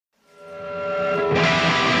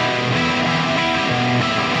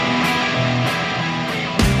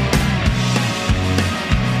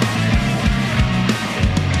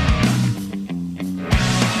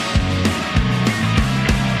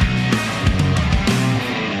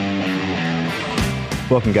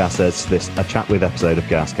Welcome, Gasheads, to this A Chat With episode of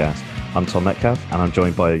Gascast. I'm Tom Metcalf, and I'm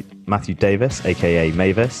joined by Matthew Davis, aka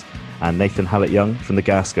Mavis, and Nathan Hallett-Young from the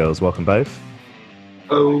Gas Girls. Welcome both.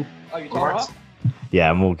 Oh, you all right?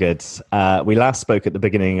 Yeah, I'm all good. We last spoke at the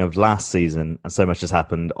beginning of last season, and so much has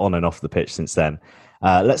happened on and off the pitch since then.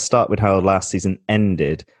 Let's start with how last season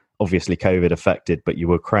ended. Obviously, COVID affected, but you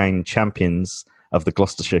were crowned champions of the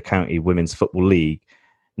Gloucestershire County Women's Football League.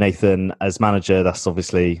 Nathan, as manager, that's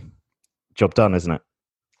obviously job done, isn't it?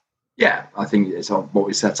 Yeah, I think it's what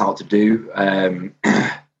we set out to do.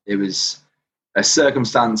 It was a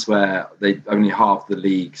circumstance where they only halved the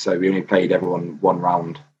league, so we only played everyone one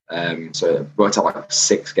round. So it worked out like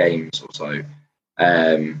 6 games or so.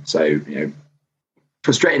 So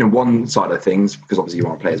frustrating on one side of things because obviously you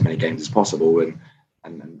want to play as many games as possible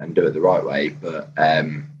and do it the right way. But at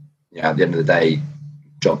the end of the day,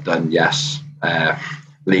 job done. Yes,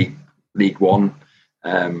 League One.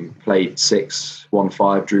 Played 6, won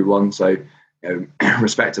 5, drew 1, so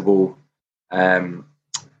respectable kind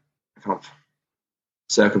of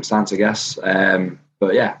circumstance, I guess.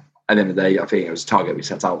 But yeah, at the end of the day, I think it was a target we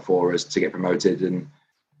set out for us to get promoted and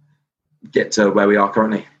get to where we are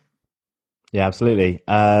currently. Yeah, absolutely.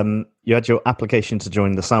 You had your application to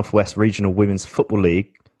join the South West Regional Women's Football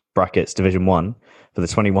League (brackets Division 1) for the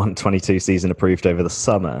 21-22 season approved over the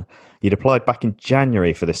summer. You'd applied back in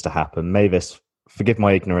January for this to happen. Mavis, forgive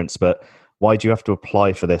my ignorance, but why do you have to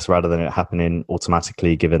apply for this rather than it happening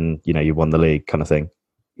automatically given, you won the league kind of thing?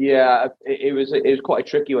 Yeah, it was quite a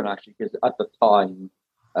tricky one actually, because at the time,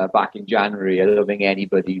 back in January, I don't think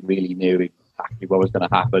anybody really knew exactly what was going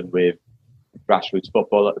to happen with grassroots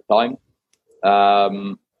football at the time.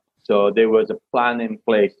 So there was a plan in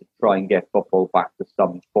place to try and get football back to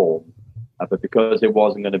some form, but because it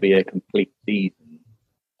wasn't going to be a complete season,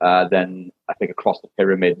 then I think across the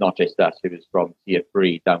pyramid, not just us, it was from tier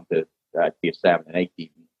 3 down to tier 7 and 8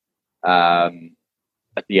 even.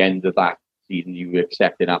 At the end of that season, you were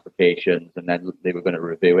accepting applications and then they were going to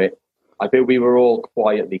review it. I think we were all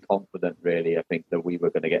quietly confident, really. I think that we were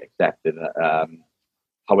going to get accepted.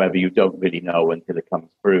 However, you don't really know until it comes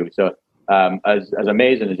through. So as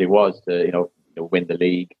amazing as it was to win the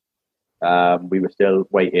league, we were still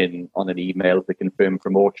waiting on an email to confirm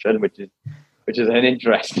promotion, which is an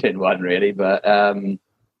interesting one, really. But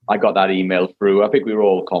I got that email through. I think we were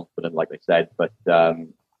all confident, like I said. But if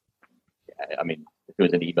there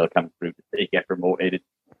was an email come through to say get promoted,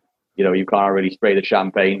 you can't really spray the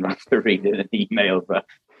champagne after reading an email. But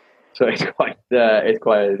so it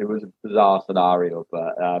was a bizarre scenario.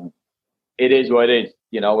 But it is what it is.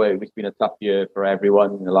 It's been a tough year for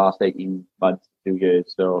everyone in the last 18 months, 2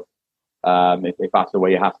 years. So if that's the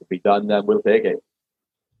way it has to be done, then we'll take it.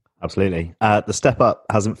 Absolutely. The step up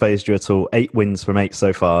hasn't phased you at all. 8 wins from 8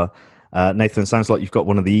 so far. Nathan, sounds like you've got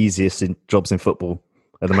one of the easiest jobs in football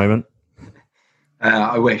at the moment.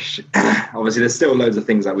 I wish. Obviously, there's still loads of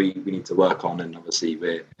things that we need to work on, and obviously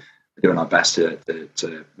we're doing our best to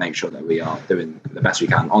make sure that we are doing the best we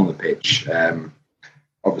can on the pitch.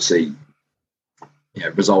 Obviously,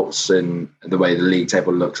 results and the way the league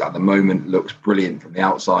table looks at the moment looks brilliant from the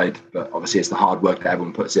outside, but obviously it's the hard work that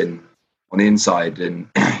everyone puts in on the inside, and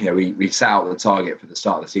we set out the target for the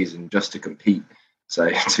start of the season just to compete. So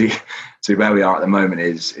to be where we are at the moment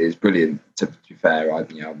is brilliant. To be fair,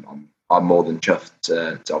 I'm more than chuffed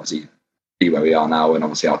to obviously be where we are now, and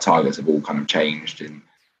obviously our targets have all kind of changed, and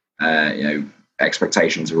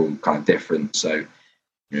expectations are all kind of different. So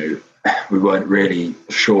we weren't really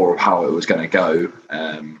sure of how it was going to go.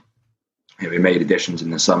 We made additions in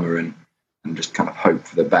the summer and just kind of hope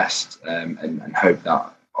for the best, and hope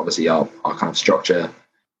that obviously our kind of structure,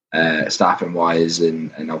 staffing wise,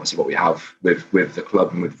 and obviously what we have with the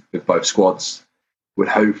club and with both squads would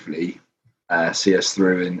hopefully see us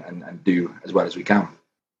through and do as well as we can.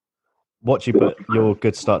 What do you put your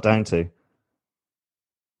good start down to?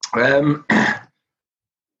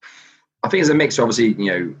 I think it's a mix. Obviously,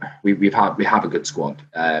 we have a good squad.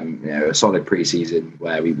 A solid pre-season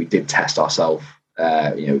where we did test ourselves.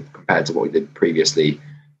 Compared to what we did previously.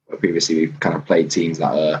 Previously, we've kind of played teams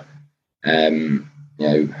that are,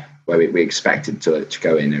 where we expected to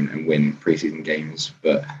go in and win pre-season games.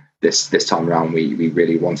 But this time around, we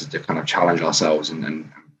really wanted to kind of challenge ourselves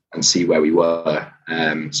and see where we were.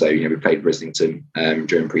 So we played Brislington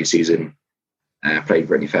during pre-season, played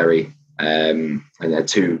Brittany Ferry. And they're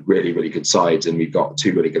 2 really, really good sides, and we've got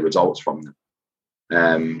 2 really good results from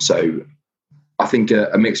them. So I think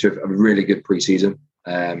a mixture of a really good pre-season,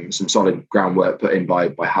 some solid groundwork put in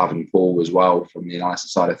by Hav and Paul as well from the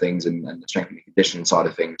analysis side of things, and the strength and conditioning side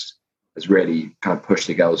of things has really kind of pushed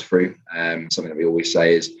the girls through. Something that we always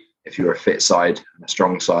say is if you're a fit side and a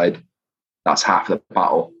strong side, that's half the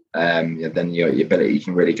battle. Then your ability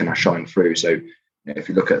can really kind of shine through. So if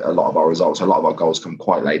you look at a lot of our results, a lot of our goals come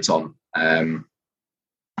quite late on.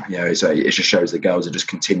 So it just shows the girls are just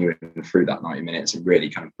continuing through that 90 minutes and really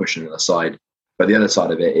kind of pushing it aside. But the other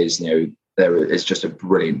side of it is, there is just a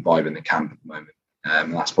brilliant vibe in the camp at the moment.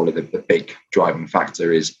 And that's probably the big driving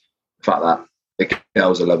factor, is the fact that the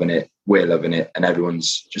girls are loving it, we're loving it, and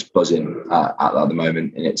everyone's just buzzing at the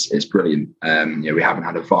moment, and it's brilliant. We haven't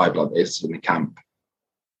had a vibe like this in the camp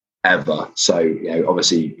ever. So,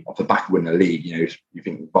 obviously off the back of winning the league, you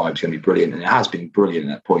think the vibe's going to be brilliant, and it has been brilliant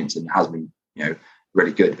at points, and it has been,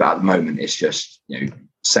 really good. But at the moment, it's just,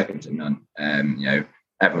 second to none.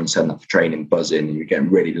 Everyone's turning up for training, buzzing, and you're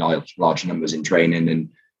getting really large numbers in training, and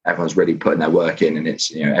everyone's really putting their work in, and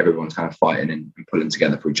it's, everyone's kind of fighting and pulling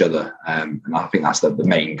together for each other. And I think that's the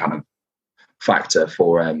main kind of factor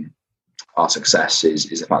for our success is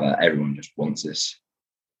the fact that everyone just wants this.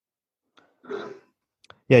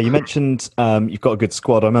 Yeah, you mentioned you've got a good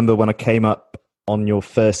squad. I remember when I came up on your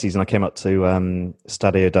first season, I came up to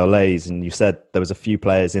Stadio Daulés, and you said there was a few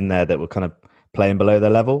players in there that were kind of playing below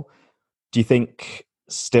their level. Do you think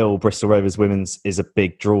still Bristol Rovers Women's is a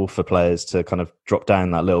big draw for players to kind of drop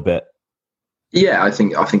down that little bit? Yeah, I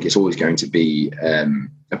think it's always going to be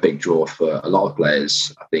a big draw for a lot of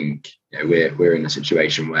players. I think we're in a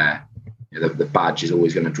situation where the badge is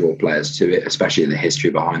always going to draw players to it, especially the history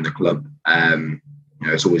behind the club.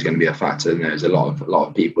 It's always going to be a factor. And there's a lot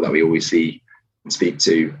of people that we always see and speak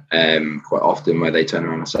to quite often, where they turn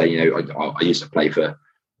around and say, I used to play for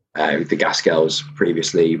the Gaskell's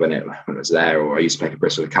previously when it was there, or I used to play for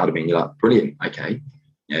Bristol Academy, and you're like, brilliant, okay.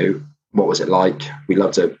 What was it like? We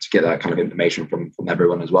love to get that kind of information from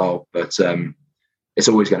everyone as well. But it's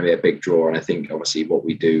always going to be a big draw, and I think obviously what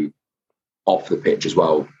we do off the pitch as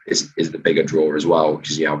well is the bigger draw as well,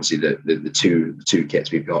 because obviously the two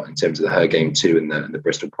kits we've got in terms of the Her Game 2 and the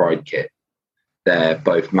Bristol Pride kit, they're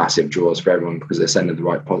both massive draws for everyone, because they're sending the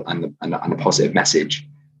right and a positive message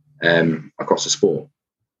across the sport.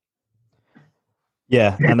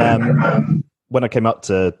 Yeah, and when I came up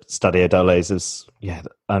to Stadio Daulés, there's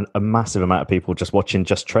a massive amount of people just watching,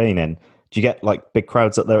 just training. Do you get like big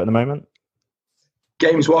crowds up there at the moment?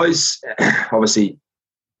 Games wise, obviously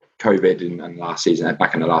COVID and last season,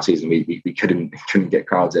 back in the last season, we couldn't get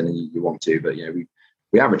crowds in, and you want to, but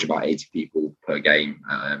we average about 80 people per game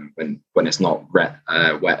when it's not wet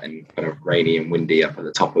and kind of rainy and windy up at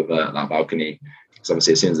the top of that balcony. Because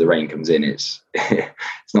obviously, as soon as the rain comes in, it's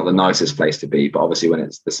it's not the nicest place to be. But obviously, when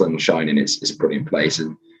it's the sun's shining, it's a brilliant place.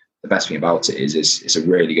 And the best thing about it is it's a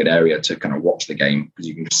really good area to kind of watch the game, because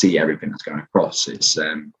you can see everything that's going across. It's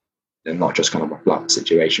not just kind of a flat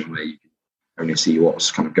situation where you can only see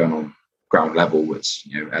what's kind of going on ground level. It's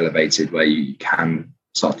elevated, where you can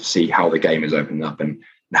start to see how the game is opening up and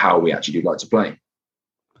how we actually do like to play.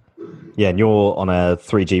 Yeah, and you're on a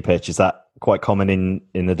 3G pitch. Is that quite common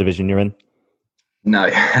in the division you're in? No,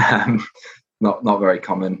 not very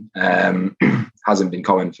common. Hasn't been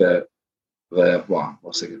common for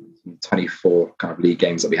what's it, 24 kind of league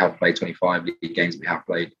games that we have played, 25 league games that we have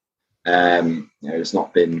played. It's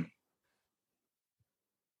not been.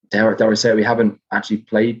 Dare I say we haven't actually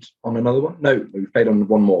played on another one? No, we've played on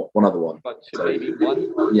one other one. So, maybe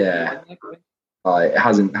one. Yeah. It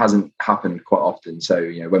hasn't happened quite often.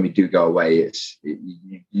 So when we do go away,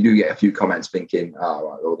 you do get a few comments thinking, "Oh,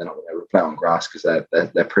 right, well, they're not going to play on grass because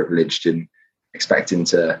they're privileged and expecting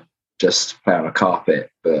to just play on a carpet."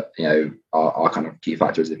 But our kind of key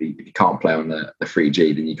factor is if you can't play on the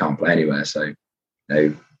 3G, then you can't play anywhere. So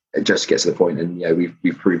it just gets to the point, and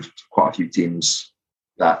we've proved quite a few teams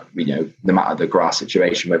that no matter the grass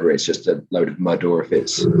situation, whether it's just a load of mud or if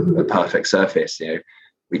it's a perfect surface,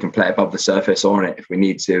 we can play above the surface or on it if we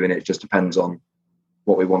need to, and it just depends on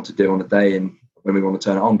what we want to do on the day and when we want to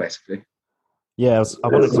turn it on, basically. Yeah, I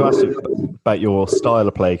wanted to ask you about your style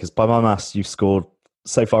of play, because by my maths, you've scored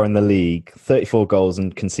so far in the league 34 goals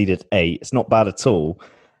and conceded 8. It's not bad at all.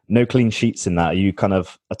 No clean sheets in that. Are you kind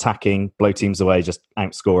of attacking, blow teams away, just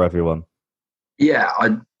outscore everyone? Yeah,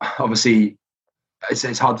 obviously,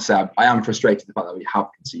 it's hard to say. I am frustrated the fact that we have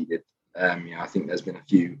conceded. I think there's been a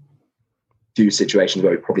few situations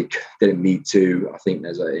where we probably didn't need to. I think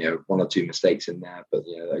there's one or two mistakes in there, but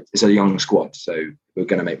it's a young squad, so we're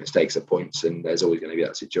going to make mistakes at points, and there's always going to be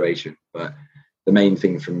that situation. But the main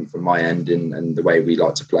thing from my end and the way we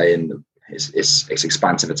like to play is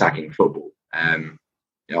expansive attacking football. I've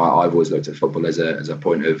always looked at football as a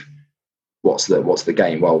point of what's the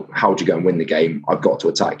game. Well, how do you go and win the game? I've got to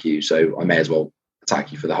attack you, so I may as well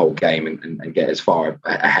attack you for the whole game and get as far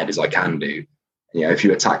ahead as I can do. If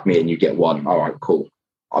you attack me and you get 1, all right, cool,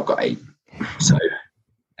 I've got 8. So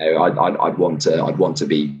I'd want to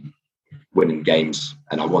be winning games,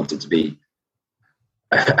 and I want it to be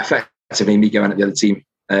effectively me going at the other team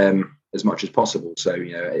as much as possible. So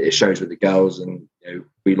it shows with the girls, and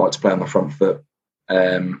we like to play on the front foot.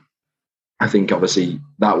 I think obviously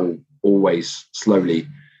that will always slowly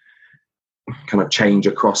kind of change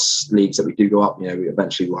across leagues that we do go up. We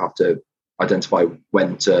eventually will have to identify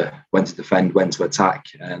when to defend, when to attack,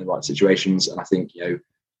 and the right situations. And I think a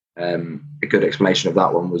good explanation of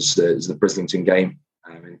that one was the Brislington game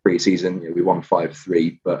in pre-season. We won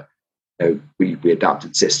 5-3, but we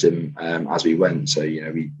adapted system as we went. So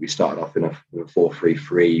we started off in a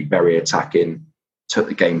 4-3-3, very attacking, took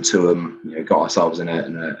the game to them. Got ourselves in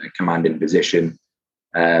a commanding position,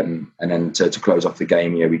 and then to close off the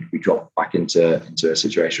game, we dropped back into a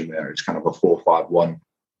situation where it's kind of a 4-5-1,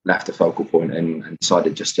 left the focal point and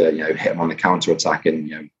decided just to hit them on the counter attack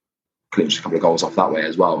and clinch a couple of goals off that way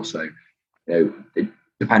as well. So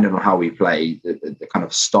depending on how we play, the kind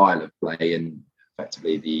of style of play and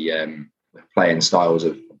effectively the playing styles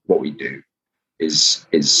of what we do is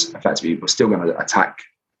effectively we're still going to attack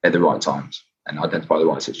at the right times and identify the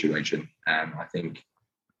right situation. I think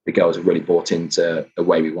the girls have really bought into the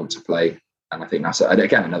way we want to play, and I think that's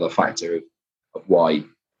again another factor of why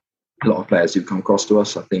a lot of players do come across to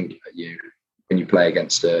us. I think when you play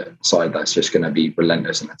against a side that's just going to be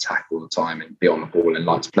relentless and attack all the time and be on the ball and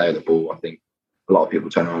like to play with the ball, I think a lot of people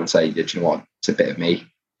turn around and say, "Do you know what? It's a bit of me.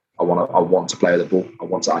 I want to play with the ball. I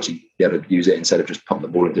want to actually be able to use it instead of just pump the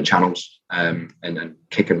ball into channels and then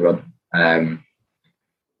kick and run."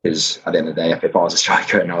 Because at the end of the day, if I was a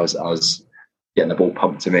striker and I was getting the ball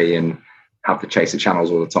pumped to me and have to chase the channels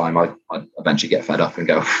all the time, I'd eventually get fed up and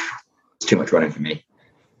go, "It's too much running for me."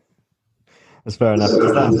 That's fair enough.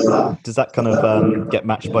 Does that kind of get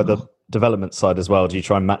matched by the development side as well? Do you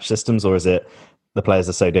try and match systems, or is it the players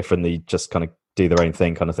are so different that you just kind of do their own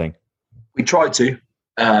thing kind of thing? We try to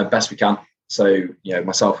best we can. So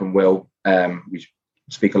myself and Will, we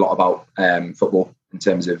speak a lot about football in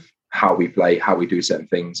terms of how we play, how we do certain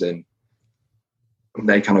things, and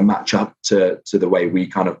they kind of match up to the way we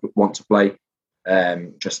kind of want to play.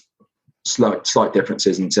 Just slight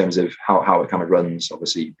differences in terms of how it kind of runs.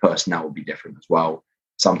 Obviously, personnel will be different as well.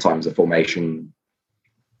 Sometimes the formation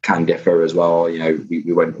can differ as well.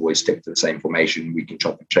 We won't always stick to the same formation. We can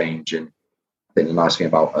chop and change. And I think the nice thing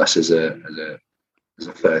about us as a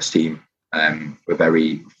first team, we're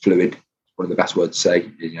very fluid. One of the best words to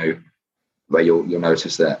say. Where you'll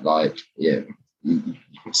notice that you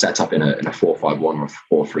can set up in a 4-5-1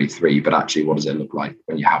 or 4-3-3, but actually, what does it look like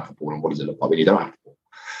when you have the ball, and what does it look like when you don't have the ball?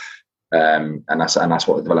 And that's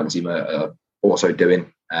what the development team are also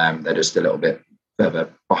doing. They're just a little bit further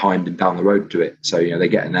behind and down the road to it. So they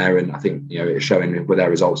get in there, and I think it's showing with their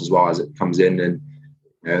results as well as it comes in, and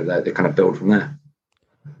they kind of build from there.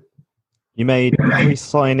 You made 3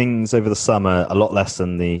 signings over the summer, a lot less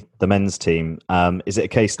than the men's team. Is it a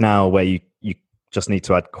case now where you just need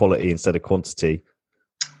to add quality instead of quantity?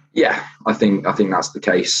 Yeah, I think that's the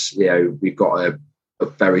case. We've got a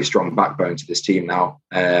very strong backbone to this team now.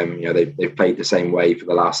 They've played the same way for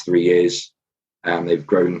the last 3 years. They've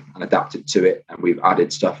grown and adapted to it, and we've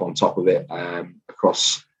added stuff on top of it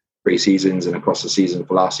across pre-seasons and across the season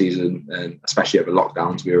for last season, and especially over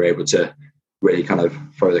lockdowns, we were able to really kind of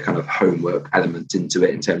throw the kind of homework element into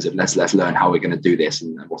it in terms of let's learn how we're going to do this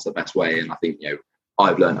and what's the best way. And I think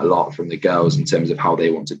I've learned a lot from the girls in terms of how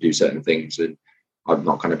they want to do certain things, and I've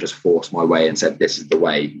not kind of just forced my way and said this is the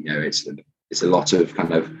way. It's a lot of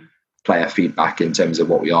kind of player feedback in terms of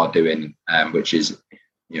what we are doing, which is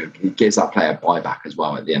it gives that player buyback as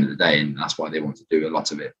well at the end of the day, and that's why they want to do a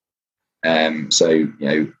lot of it. So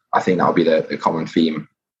I think that'll be the common theme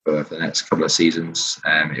for the next couple of seasons.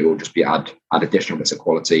 It will just be add additional bits of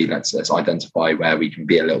quality. Let's identify where we can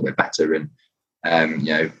be a little bit better, and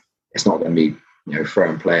it's not going to be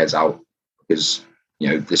throwing players out, because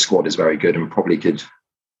the squad is very good and probably could,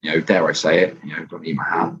 dare I say it, don't need my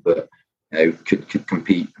hand, but could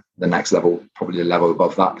compete the next level, probably the level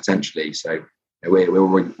above that potentially. So we're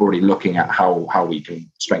already looking at how we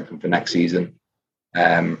can strengthen for next season.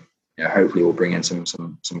 Hopefully we'll bring in some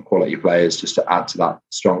quality players just to add to that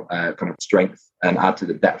strong kind of strength and add to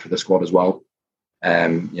the depth of the squad as well.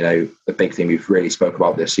 The big thing we've really spoke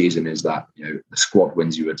about this season is that the squad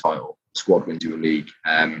wins you a title, the squad wins you a league,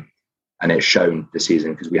 and it's shown this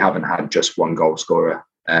season because we haven't had just one goal scorer.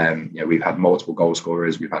 We've had multiple goal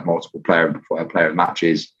scorers, we've had multiple player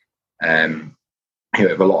matches. We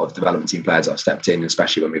have a lot of development team players that have stepped in,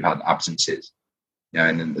 especially when we've had absences.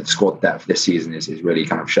 And then the squad depth this season is really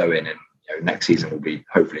kind of showing, and next season will be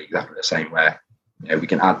hopefully exactly the same, where we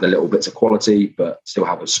can add the little bits of quality, but still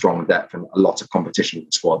have a strong depth and a lot of competition in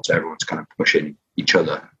the squad, so everyone's kind of pushing each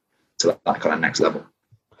other to that kind of next level.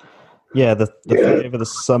 Yeah, the thing over the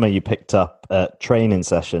summer you picked up training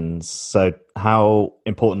sessions. So how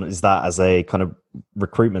important is that as a kind of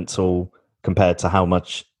recruitment tool compared to how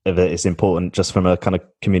much of it is important just from a kind of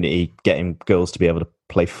community getting girls to be able to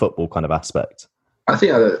play football kind of aspect? I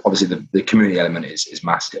think obviously the community element is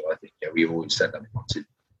massive. I think we've always said that we wanted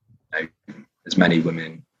as many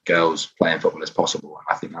women, girls playing football as possible. And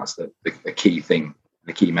I think that's the key thing,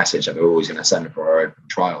 the key message that we're always going to send for our open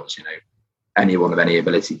trials. Anyone of any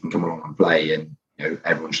ability can come along and play, and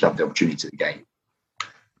everyone should have the opportunity to the game.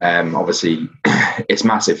 Obviously, it's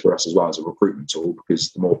massive for us as well as a recruitment tool,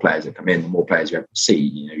 because the more players that come in, the more players you have to see.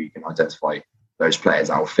 You can identify those players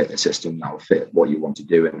that will fit the system, that will fit what you want to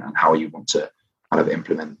do, and how you want to kind of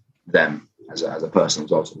implement them as a person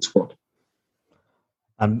as well to the squad.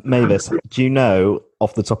 And Mavis, do you know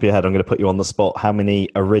off the top of your head, I'm going to put you on the spot, how many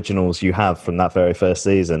originals you have from that very first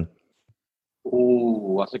season?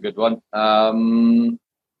 Oh, that's a good one. I'd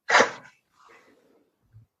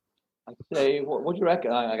say, what do you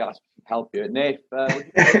reckon? I got to help you. Nath,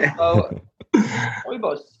 probably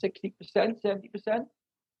about 60%, 70%.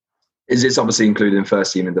 Is this obviously including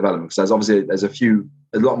first team and development? Because there's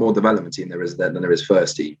a lot more development team than there is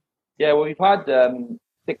first team. Yeah, well, we've had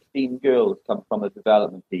 16 girls come from the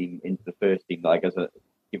development team into the first team, like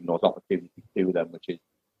giving those opportunities to them, which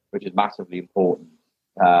is massively important.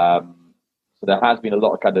 So there has been a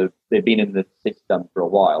lot of they've been in the system for a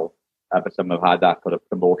while, but some have had that kind of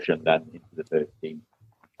promotion then into the first team.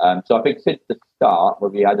 So I think since the start,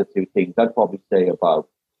 when we had the two teams, I'd probably say about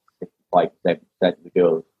 65-70% of the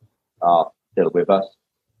girls are still with us.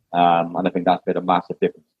 And I think that's been a massive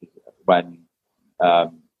difference. When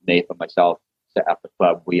Nath and myself set up the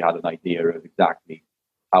club, we had an idea of exactly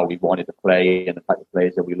how we wanted to play and the type of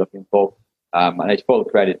players that we were looking for. And it's full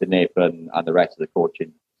credit to Nathan and the rest of the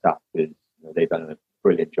coaching staff, because they've done a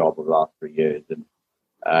brilliant job over the last 3 years, and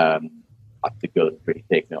I think the girls have really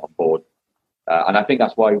taken it on board. And I think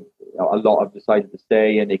that's why a lot have decided to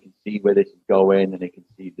stay, and they can see where this is going, and they can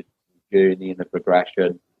see the journey and the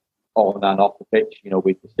progression on and off the pitch.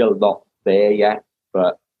 We're still not there yet,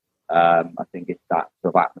 but I think it's that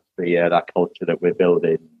sort of atmosphere, that culture that we're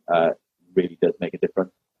building really does make a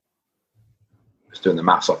difference. Just doing the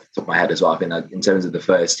maths off the top of my head as well. I think that in terms of the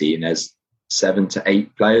first team, there's 7 to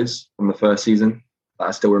 8 players from the first season that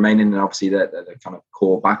are still remaining, and obviously they're the kind of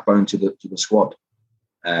core backbone to the squad.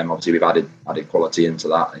 Obviously we've added quality into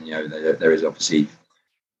that, and there is obviously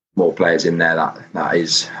more players in there that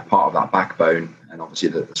is part of that backbone, and obviously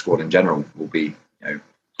the squad in general will be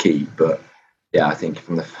key. But yeah, I think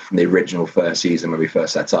from the original first season when we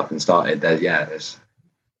first set up and started, there's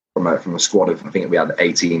from a squad of, I think we had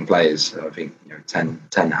 18 players. So I think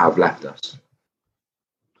 10 have left us.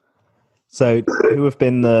 So who have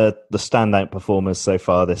been the standout performers so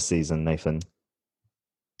far this season, Nathan?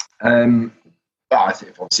 I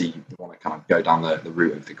think obviously you want to kind of go down the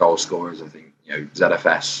route of the goal scorers. I think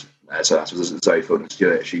ZFS. So that's Zoe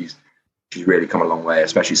Fulton-Stewart. She's really come a long way,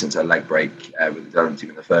 especially since her leg break with the development team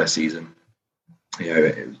in the first season.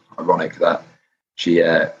 It was ironic that she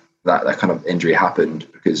that kind of injury happened,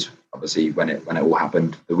 because obviously when it all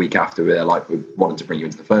happened the week after, we wanted to bring you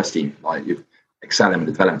into the first team, you excel in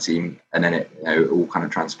the development team, and then it all kind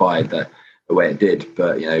of transpired the way it did.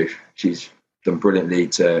 But she's done brilliantly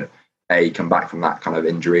to come back from that kind of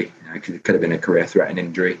injury. It could have been a career-threatening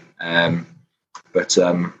injury, but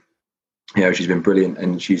she's been brilliant,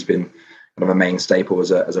 and she's been kind of a main staple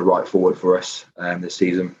as a right forward for us this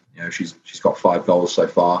season. She's got 5 goals so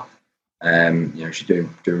far. She's doing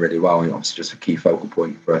really well, and obviously just a key focal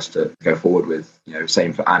point for us to go forward with.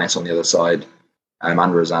 Same for Anis on the other side,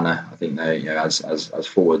 and Rosanna. I think they, as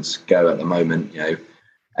forwards go at the moment,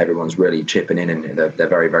 everyone's really chipping in, and they're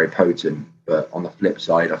very, very potent. But on the flip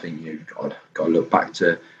side, I think you've got to look back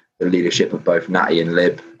to the leadership of both Natty and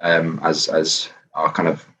Lib as our kind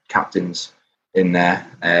of captains in there.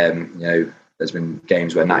 There's been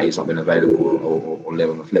games where Natty's not been available, or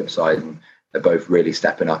Lib on the flip side, and they're both really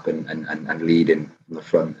stepping up and leading from the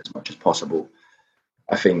front as much as possible.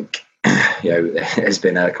 I think there's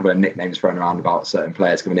been a couple of nicknames thrown around about certain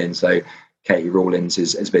players coming in. So Katie Rawlins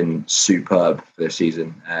has been superb for this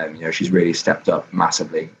season. She's really stepped up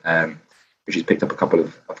massively. She's picked up a couple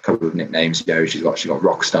of nicknames. She's got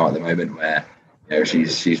Rockstar at the moment, where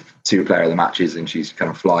she's 2 player of the matches, and she's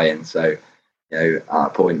kind of flying. So at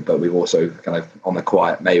that point, but we've also kind of on the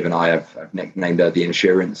quiet. Maeve and I have nicknamed her the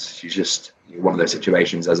Insurance. She's just one of those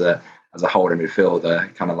situations as a holding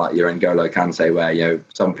midfielder, kind of like your N'Golo Kante, where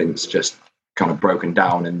something's just kind of broken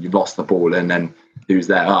down and you've lost the ball, and then who's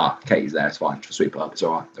there? Katie's there. It's fine. She'll sweep it up. It's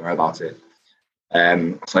all right. Don't worry about it.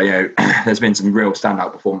 So there's been some real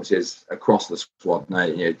standout performances across the squad. No,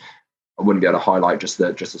 I wouldn't be able to highlight just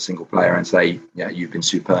a single player and say, you've been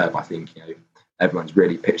superb. I think everyone's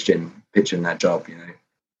really pitched in their job,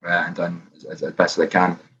 and done as best as they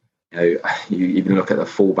can. You even look at the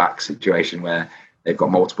fullback situation where they've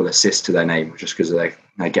got multiple assists to their name just because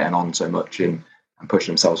they're getting on so much and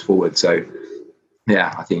pushing themselves forward. So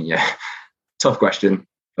I think tough question,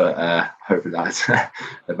 but hopefully that's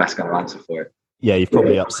the best kind of answer for it. Yeah, you've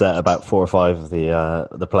probably upset about 4 or 5 of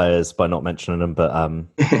the players by not mentioning them, but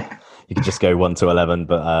you could just go 1 to 11,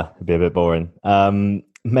 but it'd be a bit boring.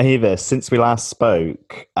 Mavis, since we last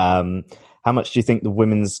spoke, how much do you think the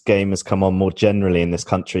women's game has come on more generally in this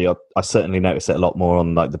country? I certainly notice it a lot more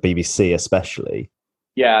on like the BBC, especially.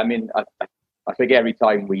 Yeah, I mean, I think every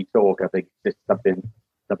time we talk, I think just something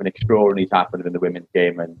extraordinary is happening in the women's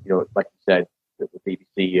game, and like you said, the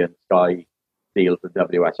BBC and Sky deal for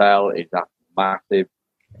WSL is massive.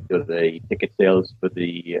 The ticket sales for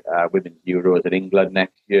the women's Euros in England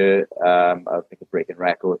next year, I think, are breaking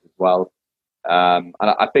records as well. And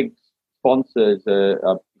I think sponsors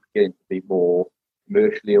are beginning to be more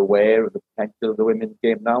commercially aware of the potential of the women's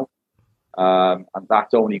game now. And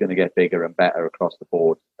that's only going to get bigger and better across the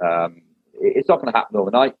board. It's not going to happen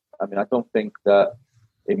overnight. I mean, I don't think that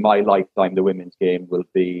in my lifetime the women's game will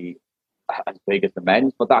be as big as the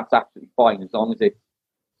men's, but that's absolutely fine as long as it's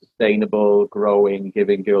sustainable, growing,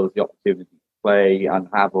 giving girls the opportunity to play and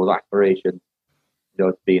have those aspirations,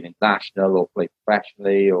 to be an international or play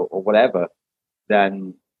professionally or whatever,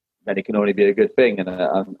 then it can only be a good thing. And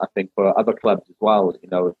I think for other clubs as well,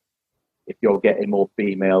 if you're getting more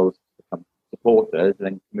females to become supporters,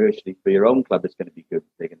 then commercially for your own club, it's going to be good.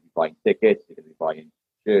 They're going to be buying tickets, they're going to be buying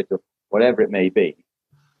shirts, or whatever it may be.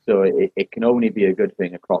 So it can only be a good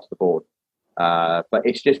thing across the board. But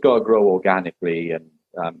it's just got to grow organically, and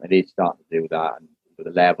it is starting to do that, and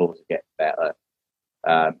the levels are getting better.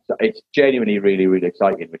 So it's genuinely really, really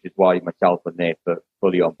exciting, which is why myself and Nate are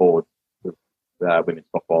fully on board with women's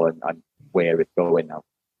football and where it's going now.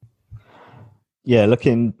 Yeah,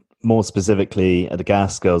 looking more specifically at the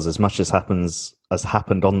Gas Girls, as much as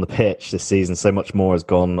happened on the pitch this season, so much more has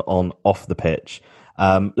gone on off the pitch.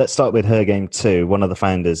 Let's start with Her Game 2. One of the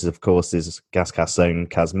founders, of course, is Gascast's own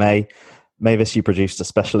Kaz May. Mavis, you produced a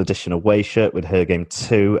special edition away shirt with Her Game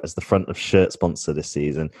 2 as the front of shirt sponsor this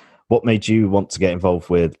season. What made you want to get involved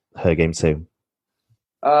with Her Game 2?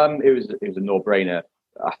 It was a no-brainer,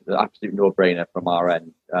 an absolute no-brainer from our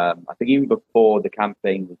end. I think even before the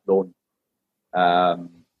campaign was launched, I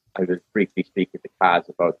was briefly speaking to Kaz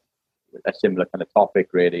about a similar kind of topic,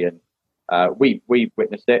 really, and we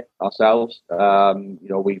witnessed it ourselves.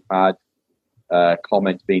 We've had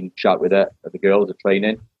comments being shouted at the girls at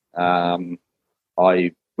training.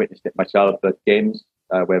 I witnessed it myself at games,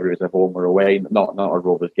 whether it was at home or away, not a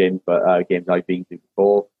Rovers games, but games I've been to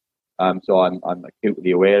before. So I'm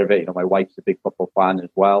acutely aware of it. My wife's a big football fan as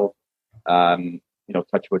well.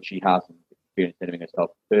 Touch wood, she hasn't experienced anything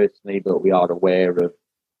herself personally, but we are aware of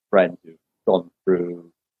friends who've gone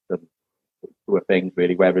through things,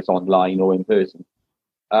 really, whether it's online or in person.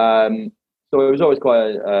 So it was always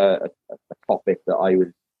quite a topic that I was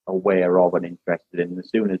aware of and interested in. And as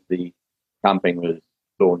soon as the campaign was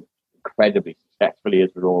launched incredibly successfully, as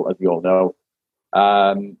we all know,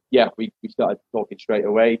 we started talking straight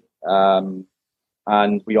away, and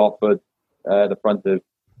we offered the front of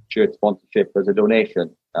shirt sponsorship as a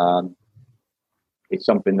donation. It's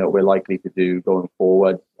something that we're likely to do going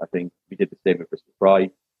forward. I think we did the same with Bristol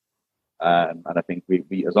Pride, and I think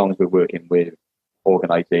we as long as we're working with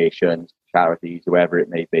organisations, charities, whoever it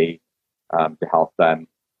may be, to help them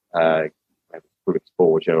through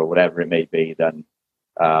exposure or whatever it may be, then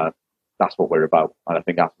that's what we're about. And I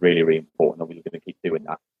think that's really, really important, and we're going to keep doing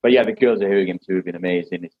that. But yeah, the girls at Her Game 2 have been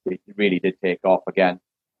amazing. It really did take off again.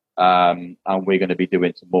 And we're going to be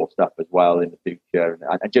doing some more stuff as well in the future.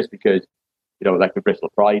 And just because, like with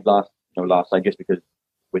Bristol Pride last time, just because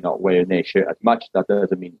we're not wearing their shirt as much, that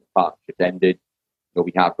doesn't mean the partnership's ended.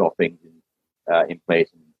 We have got things in place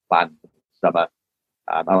and planned for the summer.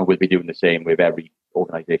 And we'll be doing the same with every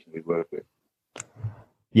organisation we work with.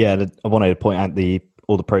 Yeah, I wanted to point out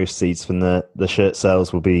all the proceeds from the shirt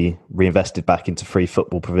sales will be reinvested back into free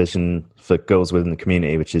football provision for girls within the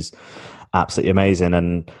community, which is absolutely amazing.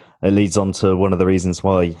 And it leads on to one of the reasons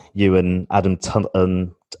why you and Adam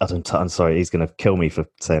Tutton, sorry, he's going to kill me for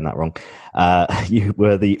saying that wrong. You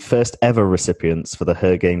were the first ever recipients for the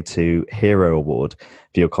Her Game 2 Hero Award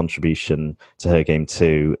for your contribution to Her Game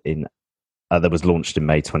 2 that was launched in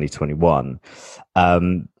May 2021.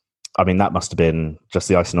 That must have been just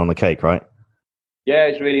the icing on the cake, right? Yeah,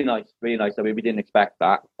 it's really nice, really nice. I mean, we didn't expect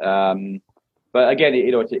that, but again,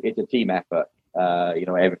 it's a team effort.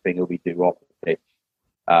 Everything that we do off the pitch.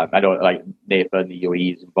 I know, like Nathan,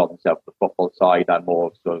 he's involved himself with the football side and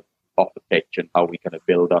more sort of off the pitch and how we kind of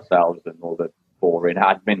build ourselves and all the boring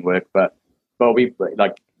admin work. But we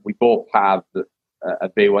both have a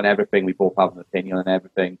view on everything. We both have an opinion on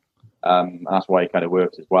everything. And that's why it kind of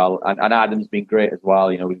works as well. And Adam's been great as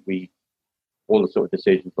well. We all the sort of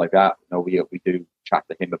decisions like that. We do chat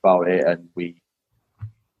to him about it, and we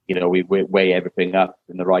weigh everything up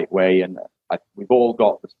in the right way. And we've all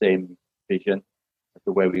got the same vision as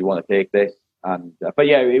to where we want to take this. And but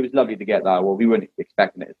yeah, it was lovely to get that. Well, we weren't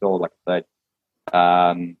expecting it at all, like I said.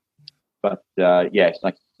 Yeah, it's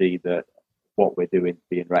nice to see that what we're doing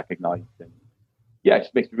being recognised, and yeah, it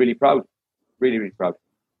just makes me really proud. Really, really proud.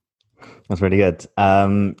 That's really good.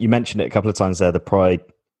 You mentioned it a couple of times there, the Pride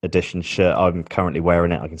Edition shirt. I'm currently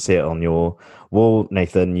wearing it. I can see it on your wall.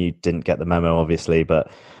 Nathan, you didn't get the memo, obviously,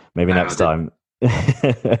 but maybe next time.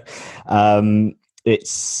 We're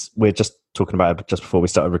just talking about it just before we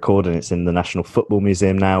started recording. It's in the National Football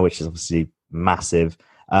Museum now, which is obviously massive.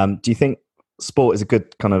 Do you think sport is a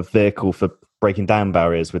good kind of vehicle for breaking down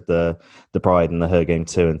barriers with the Pride and the Her Game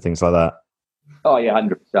too and things like that? Oh yeah,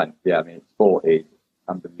 100%. Yeah, I mean, sport is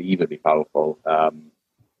unbelievably powerful.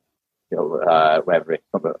 Whether it's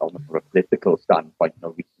from a political standpoint,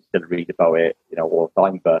 we still read about it, all the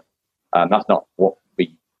time. But that's not what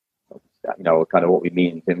we, kind of what we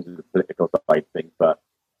mean in terms of the political side of things. But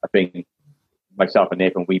I think myself and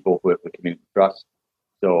Nathan, we both work with Community Trust,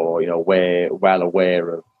 so we're well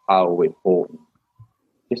aware of how important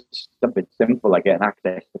just something simple like getting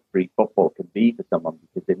access to free football can be for someone,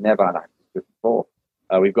 because they've never had access to it before.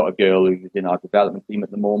 We've got a girl who's in our development team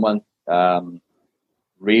at the moment,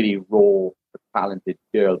 really raw, talented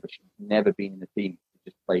girl, but she's never been in a team.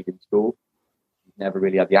 She just played in school. She's never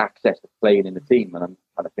really had the access to playing in a team. And I'm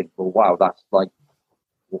kind of thinking, well, wow, that's like,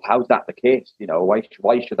 well, how's that the case?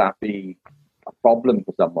 Why should that be a problem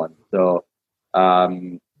for someone? So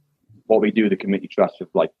what we do, the Community Trust, with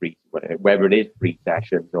like free, whether it is free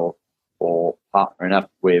sessions or partnering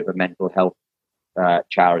up with a mental health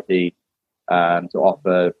charity, to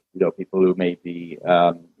offer people who may be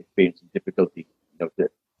experiencing difficulty, to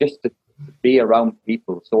be around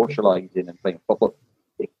people, socializing and playing football.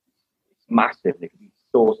 It's massive. It can be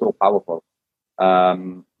so powerful.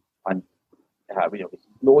 There's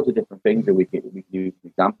loads of different things that we can use an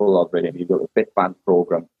example of. Really, you've got the Fit Fans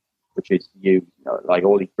program, which is like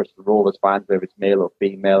all these Bristol Rovers fans, whether it's male or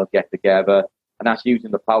female, get together, and that's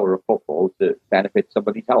using the power of football to benefit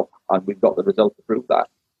somebody's health. And we've got the results to prove that.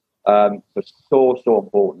 So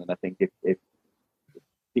important. And I think if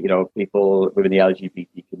people within the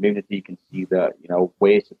LGBT community can see that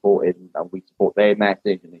we're supporting and we support their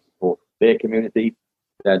message and they support their community,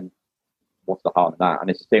 then what's the harm in that? And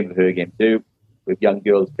it's the same with Her Game too. With young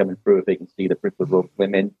girls coming through, if they can see that Bristol Rovers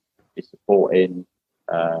women is supporting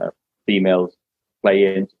females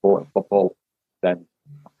playing, supporting football, then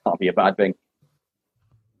that can't be a bad thing.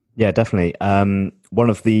 Yeah, definitely. One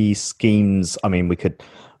of the schemes, I mean, we could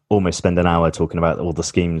almost spend an hour talking about all the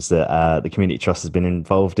schemes that the Community Trust has been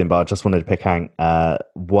involved in, but I just wanted to pick out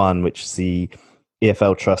one, which is the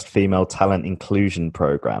EFL Trust Female Talent Inclusion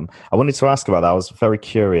Program. I wanted to ask about that. I was very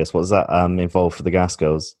curious. What does that involve for the Gas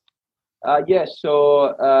Girls?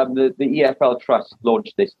 So the EFL Trust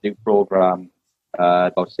launched this new program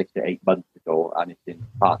about 6 to 8 months ago, and it's in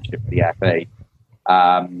partnership with the FA.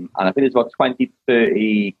 And I think there's about 20 to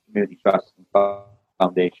 30 community trusts and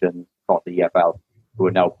foundations across the EFL who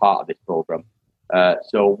are now part of this program.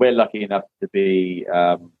 So we're lucky enough to be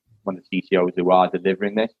one of the CCOs who are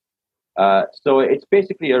delivering this. So it's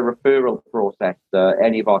basically a referral process.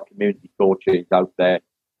 Any of our community coaches out there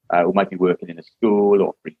who might be working in a school or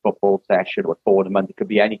a free football session or a tournament, it could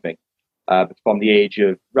be anything. But from the age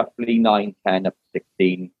of roughly 9, 10 up to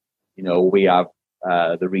 16, we have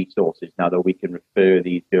the resources now that we can refer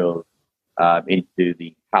these girls into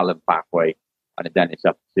the talent pathway, and then it's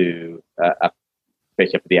up to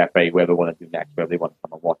basically up to the FA where they want to do next, whether they want to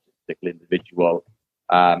come and watch a particular individual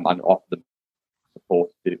and offer them support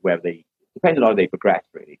to whether they, depending on how they progress,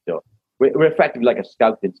 really. So we're effectively like a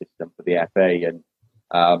scouting system for the FA, and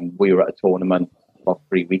we were at a tournament about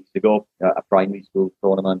 3 weeks ago, a primary school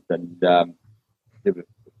tournament, and there were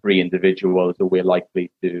 3 individuals that we're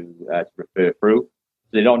likely to refer through. So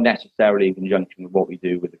they're not necessarily in conjunction with what we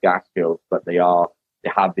do with the Gas Girls, but they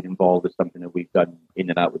have been involved with something that we've done in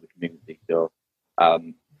and out with the community. So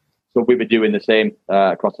we were doing the same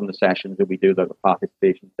across some of the sessions that we do, like the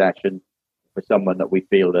participation session for someone that we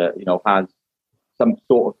feel that has some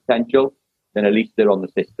sort of potential. then at least they're on the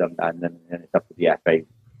system, and then it's up to the FA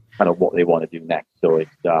kind of what they want to do next. So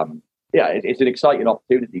it's an exciting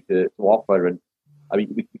opportunity to offer, and I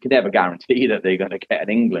mean we can never guarantee that they're going to get an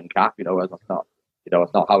England cap. That's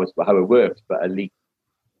not how it works, but at least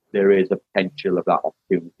there is a potential of that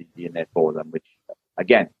opportunity in there for them, which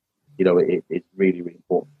again, it's really, really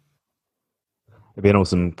important. It'd be an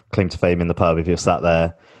awesome claim to fame in the pub if you're sat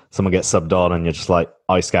there, someone gets subbed on, and you're just like,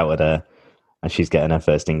 I scouted her, and she's getting her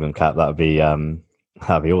first England cap. That'd be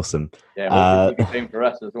awesome. Yeah, same for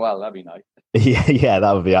us as well. That'd be nice. Yeah,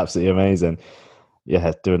 that would be absolutely amazing.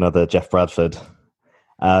 Yeah, do another Jeff Bradford.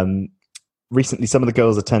 Recently, some of the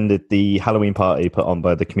girls attended the Halloween party put on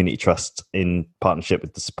by the Community Trust in partnership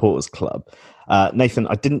with the Supporters Club. Nathan,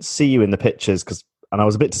 I didn't see you in the pictures and I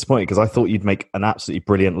was a bit disappointed because I thought you'd make an absolutely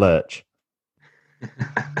brilliant lurch.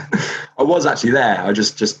 I was actually there. I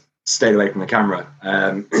just stayed away from the camera,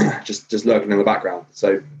 just lurking in the background.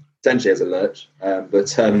 So essentially as a lurch,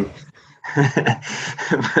 but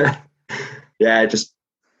it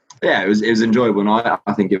was enjoyable night.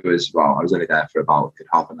 I think it was. Well, I was only there for about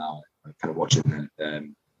half an hour, kind of watching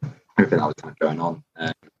everything that was kind of going on.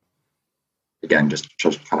 Again, just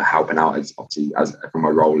kind of helping out as from my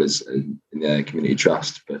role as in the Community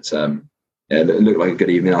Trust, but. It looked like a good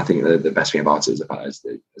evening. I think the best thing about it is the fact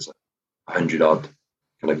there's 100 odd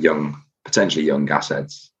kind of potentially young gas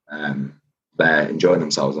heads there enjoying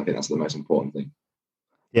themselves. I think that's the most important thing.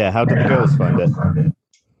 Yeah, how did the girls find it?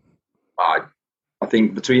 I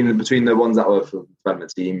think between the ones that were for the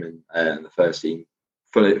development team and the first team,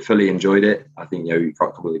 fully enjoyed it. I think you've got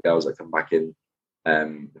a couple of the girls that come back in.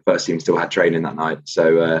 The first team still had training that night,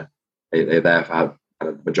 so they're there for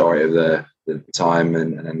the majority of the time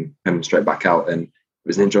and then come straight back out, and it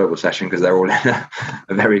was an enjoyable session because they're all in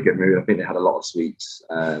a very good mood. I think they had a lot of sweets,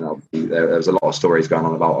 and obviously there was a lot of stories going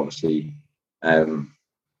on about obviously kind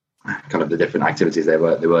of the different activities they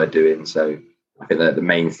were doing. So I think the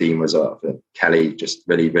main theme was Kelly just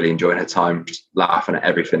really, really enjoying her time, just laughing at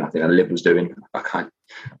everything I think Liv was doing. I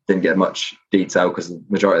didn't get much detail because the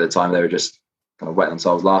majority of the time they were just kind of wetting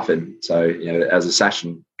themselves laughing. So as a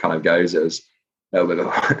session kind of goes, it was a little bit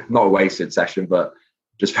of not a wasted session, but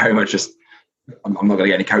just very much I'm not going to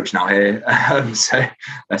get any coaching out here, so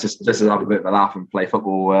let's just have a bit of a laugh and play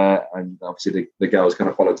football. And obviously the girls kind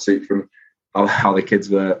of followed suit from how the kids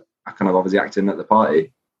were kind of obviously acting at the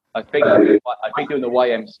party. I think doing the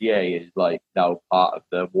YMCA is like now part of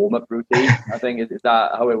the warm up routine. I think is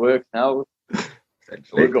that how it works now?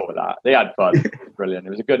 We'll go with that. They had fun. It was brilliant. It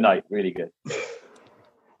was a good night. Really good.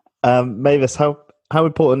 Mavis, how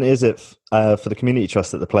important is it for the Community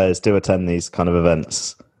Trust that the players do attend these kind of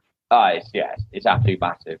events? It's absolutely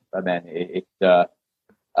massive. And then it's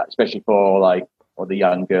especially for the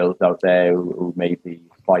young girls out there who may be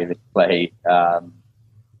aspiring to play,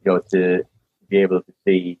 to be able to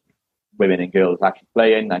see women and girls actually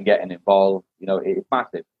playing and getting involved, it's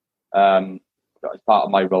massive. As part of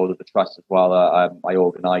my role at the trust as well, I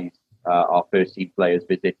organise our first team players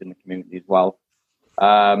visit in the community as well.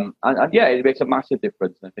 And it makes a massive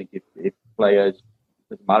difference. And I think if players, it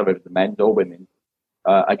doesn't matter whether it's men's or women,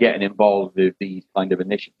 are getting involved with these kind of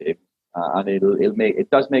initiatives, and it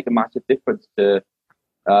does make a massive difference to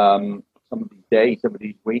some of these days, some of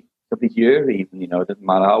these weeks, some of these years even. It doesn't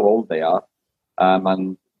matter how old they are.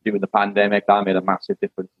 And during the pandemic, that made a massive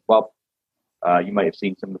difference as well. You might have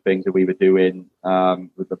seen some of the things that we were doing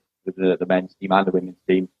with the men's team and the women's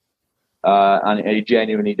team, and it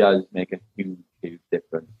genuinely does make a huge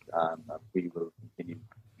difference. We will continue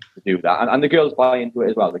to do that, and the girls buy into it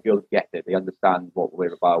as well. The girls get it; they understand what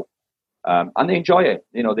we're about, and they enjoy it.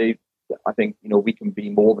 I think we can be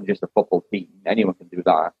more than just a football team. Anyone can do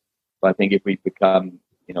that, but I think if we become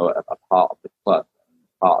a part of the club,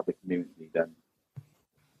 part of the community, then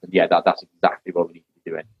that's exactly what we need to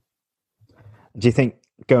be doing. Do you think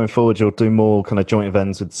going forward you'll do more kind of joint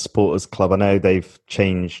events with the Supporters Club? I know they've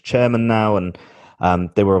changed chairman now, and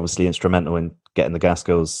they were obviously instrumental in getting the Gas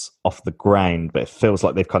Girls off the ground, but it feels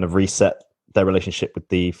like they've kind of reset their relationship with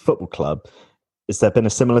the football club. Has there been a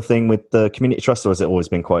similar thing with the Community Trust, or has it always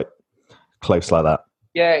been quite close like that?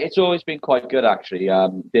 Yeah, it's always been quite good, actually.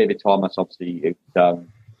 David Thomas, obviously,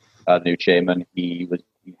 new chairman, he was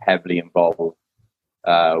heavily involved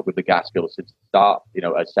with the Gas Girls since the start.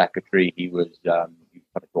 As secretary, he was coming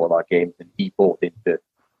to all our games, and he bought into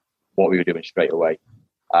what we were doing straight away.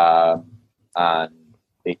 And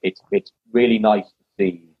it's really nice to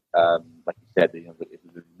see, like you said,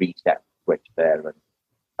 the reset switch there, and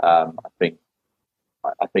I think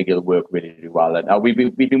it'll work really, really well. And we've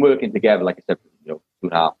been working together, like I said,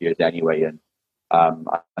 2.5 years anyway, and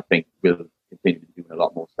I think we'll continue doing a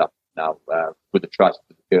lot more stuff now with the trust,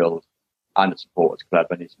 with the girls, and the supporters club,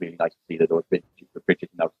 and it's really nice to see that those bridges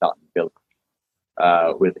are now starting to build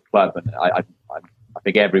with the club, and I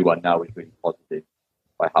think everyone now is really positive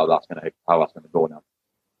by how that's going to go now.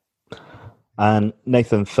 And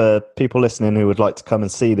Nathan, for people listening who would like to come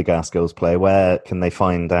and see the Gaskills play, where can they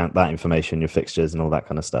find out that information, your fixtures and all that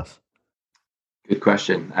kind of stuff? Good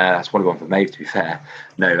question. That's probably one for Maeve, to be fair.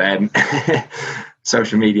 No,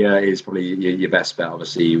 social media is probably your best bet.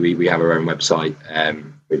 Obviously, we have our own website,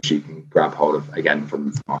 which you can grab hold of, again,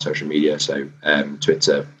 from our social media. So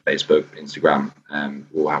Twitter, Facebook, Instagram,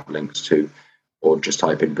 we'll have links to, or just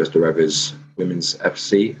type in Bristol Rovers Women's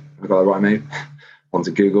FC. Have I got that right, Maeve? Onto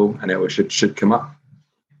Google, and it should come up.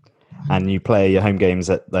 And you play your home games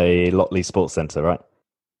at the Lotley Sports Centre, right?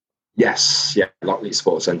 Yes, yeah, Lotley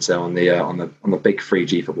Sports Centre on the big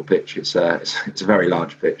 3G football pitch. It's a very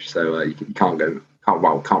large pitch, so you can't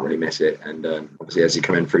really miss it. And obviously, as you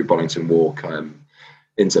come in through Bollington Walk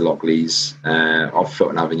into Lockley's off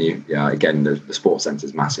Fulton Avenue, yeah, again the sports centre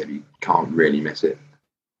is massive. You can't really miss it.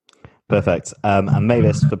 Perfect. And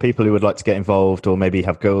Mavis, for people who would like to get involved or maybe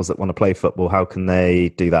have girls that want to play football, how can they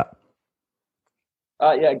do that?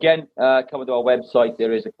 Again, come to our website.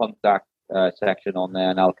 There is a contact section on there,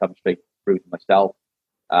 and I'll come straight through to myself.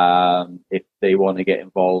 If they want to get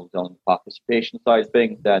involved on the participation side of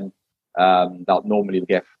things, then that normally will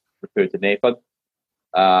get referred to Nathan.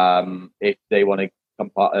 If they want to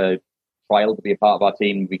come trial to be a part of our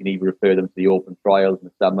team, we can either refer them to the open trials in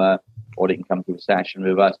the summer, or they can come to a session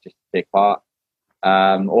with us just to take part.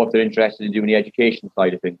 Or if they're interested in doing the education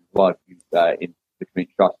side of things as well, in the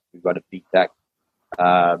community trust, we run a BTEC,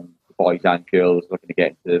 boys and girls looking to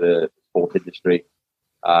get into the sports industry.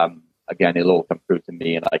 Again, it'll all come through to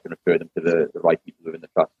me, and I can refer them to the right people within the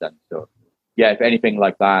trust then. So, yeah, if anything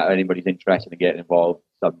like that, or anybody's interested in getting involved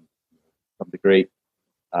to some degree,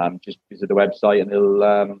 just visit the website, and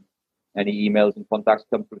it'll any emails and contacts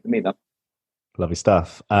come through to me then. Lovely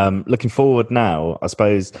stuff. Looking forward now, I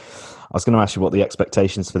suppose I was going to ask you what the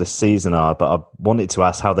expectations for this season are, but I wanted to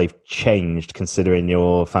ask how they've changed considering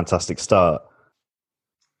your fantastic start.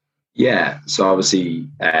 Yeah, so obviously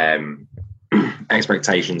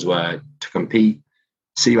expectations were to compete,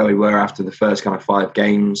 see where we were after the first kind of 5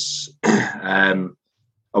 games.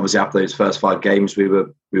 Obviously, after those first 5 games, we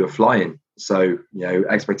were flying. So,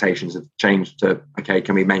 expectations have changed to, okay,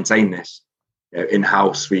 can we maintain this?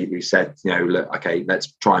 In-house, we said, look, okay,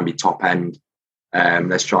 let's try and be top end.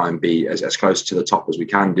 Let's try and be as close to the top as we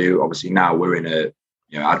can do. Obviously, now we're in a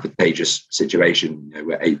advantageous situation.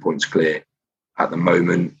 We're 8 points clear at the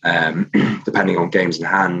moment. Depending on games in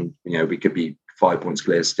hand, we could be 5 points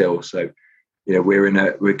clear still. So, we're in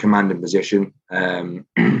a commanding position.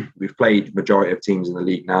 We've played majority of teams in the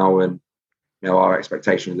league now, and our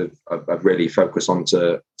expectations have really focused on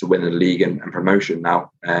to win the league and promotion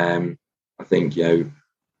now. I think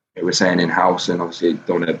we're saying in house, and obviously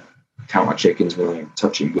don't want to count our chickens without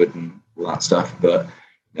touching wood and all that stuff. But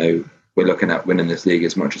we're looking at winning this league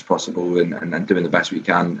as much as possible, and doing the best we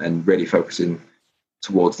can, and really focusing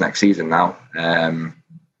towards next season now.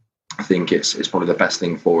 I think it's probably the best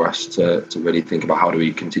thing for us to really think about how do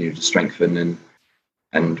we continue to strengthen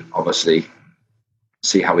and obviously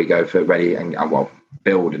see how we go for ready and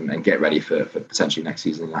build and get ready for potentially next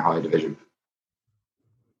season in a higher division.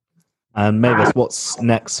 Mavis, what's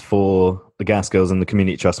next for the Gaskills and the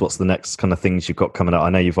Community Trust? What's the next kind of things you've got coming up? I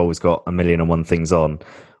know you've always got 1,000,001 things on.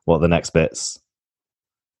 What are the next bits?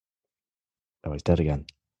 Oh, he's dead again.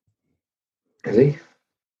 Is he?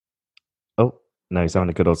 Oh, no, he's having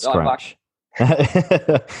a good old scratch.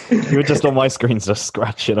 You were just on my screen just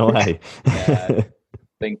scratching away. I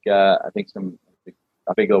think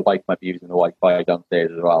the wife might be using the Wi-Fi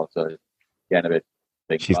downstairs as well, so it's getting a bit.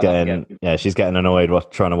 She's getting annoyed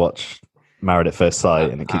trying to watch Married at First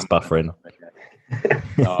Sight, and it keeps buffering.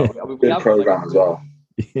 We have program as well.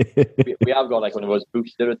 we have got like one of those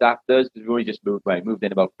booster adapters because we only just moved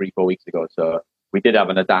in about 3-4 weeks ago, so we did have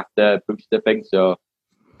an adapter booster thing. So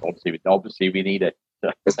obviously we need it.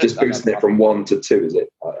 It's just boosting it from 1 to 2, is it?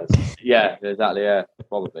 Yeah, exactly. Yeah,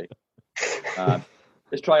 probably.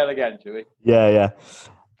 Let's try it again, shall we? Yeah.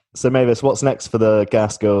 So Mavis, what's next for the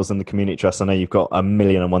Gaskills and the Community Trust? I know you've got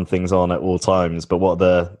 1,000,001 things on at all times, but what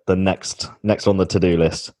are the next on the to-do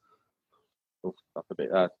list? That's a bit.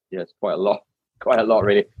 It's quite a lot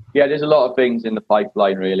really. Yeah, there's a lot of things in the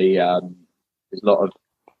pipeline really. There's a lot of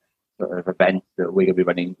sort of events that we're going to be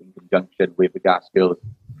running in conjunction with the Gaskills.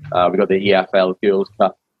 We've got the EFL Girls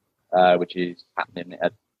Cup, which is happening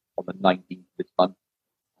on the 19th this month.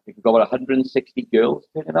 I think we've got about 160 girls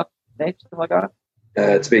turning up, something like that.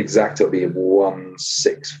 To be exact, it'll be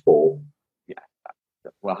 164. Yeah,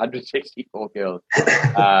 164 girls.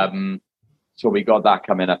 So we got that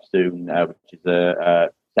coming up soon, which is a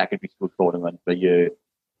secondary school tournament for year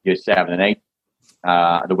 7 and 8.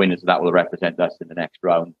 The winners of that will represent us in the next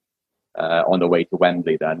round on the way to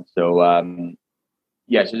Wembley then. So,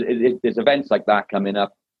 yes, there's events like that coming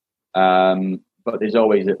up. But there's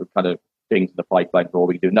always kind of things in the pipeline for what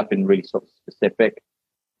we do. Nothing really sort of specific,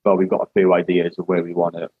 but we've got a few ideas of where we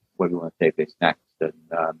want to take this next. And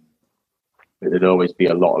there'll always be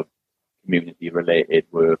a lot of community-related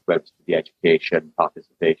work, whether it's the education,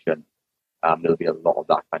 participation. There'll be a lot of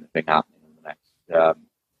that kind of thing happening in the next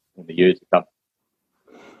in the years to come.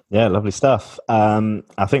 Yeah, lovely stuff.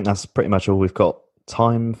 I think that's pretty much all we've got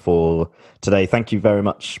time for today. Thank you very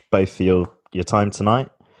much both for your time tonight.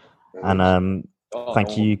 And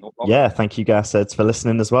thank you, thank you, Gas Heads, for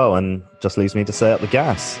listening as well. And just leaves me to say up the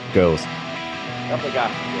gas, girls. Up the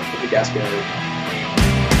gas. Up the gas, girls.